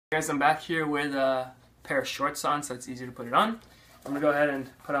Guys, I'm back here with a pair of shorts on, so it's easy to put it on. I'm gonna go ahead and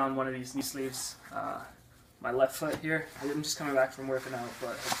put on one of these knee sleeves. My left foot here. I'm just coming back from working out, but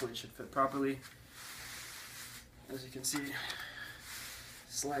hopefully it should fit properly. As you can see,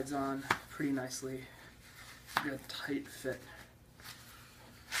 slides on pretty nicely. Good tight fit.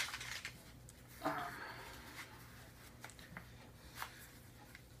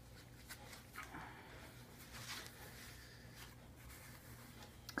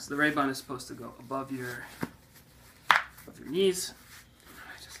 So the Rehband is supposed to go above your knees,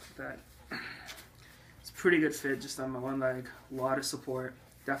 just like that. It's a pretty good fit, just on my one leg. A lot of support.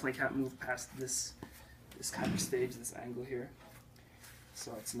 Definitely can't move past this kind of stage, this angle here.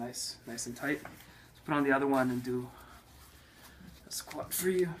 So it's nice and tight. Let's put on the other one and do a squat for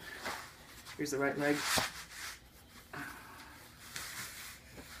you. Here's the right leg.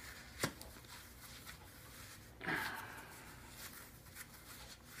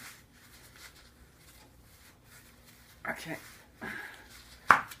 Okay,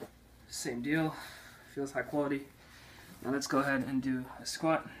 same deal, feels high quality. Now let's go ahead and do a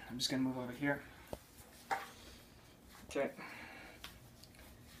squat. I'm just going to move over here. Okay,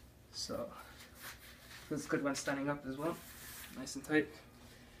 so feels good when standing up as well, nice and tight.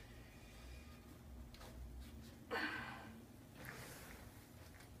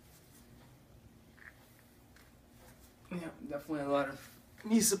 Yeah, definitely a lot of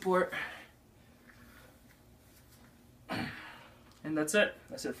knee support. And that's it.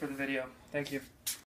 That's it for the video. Thank you.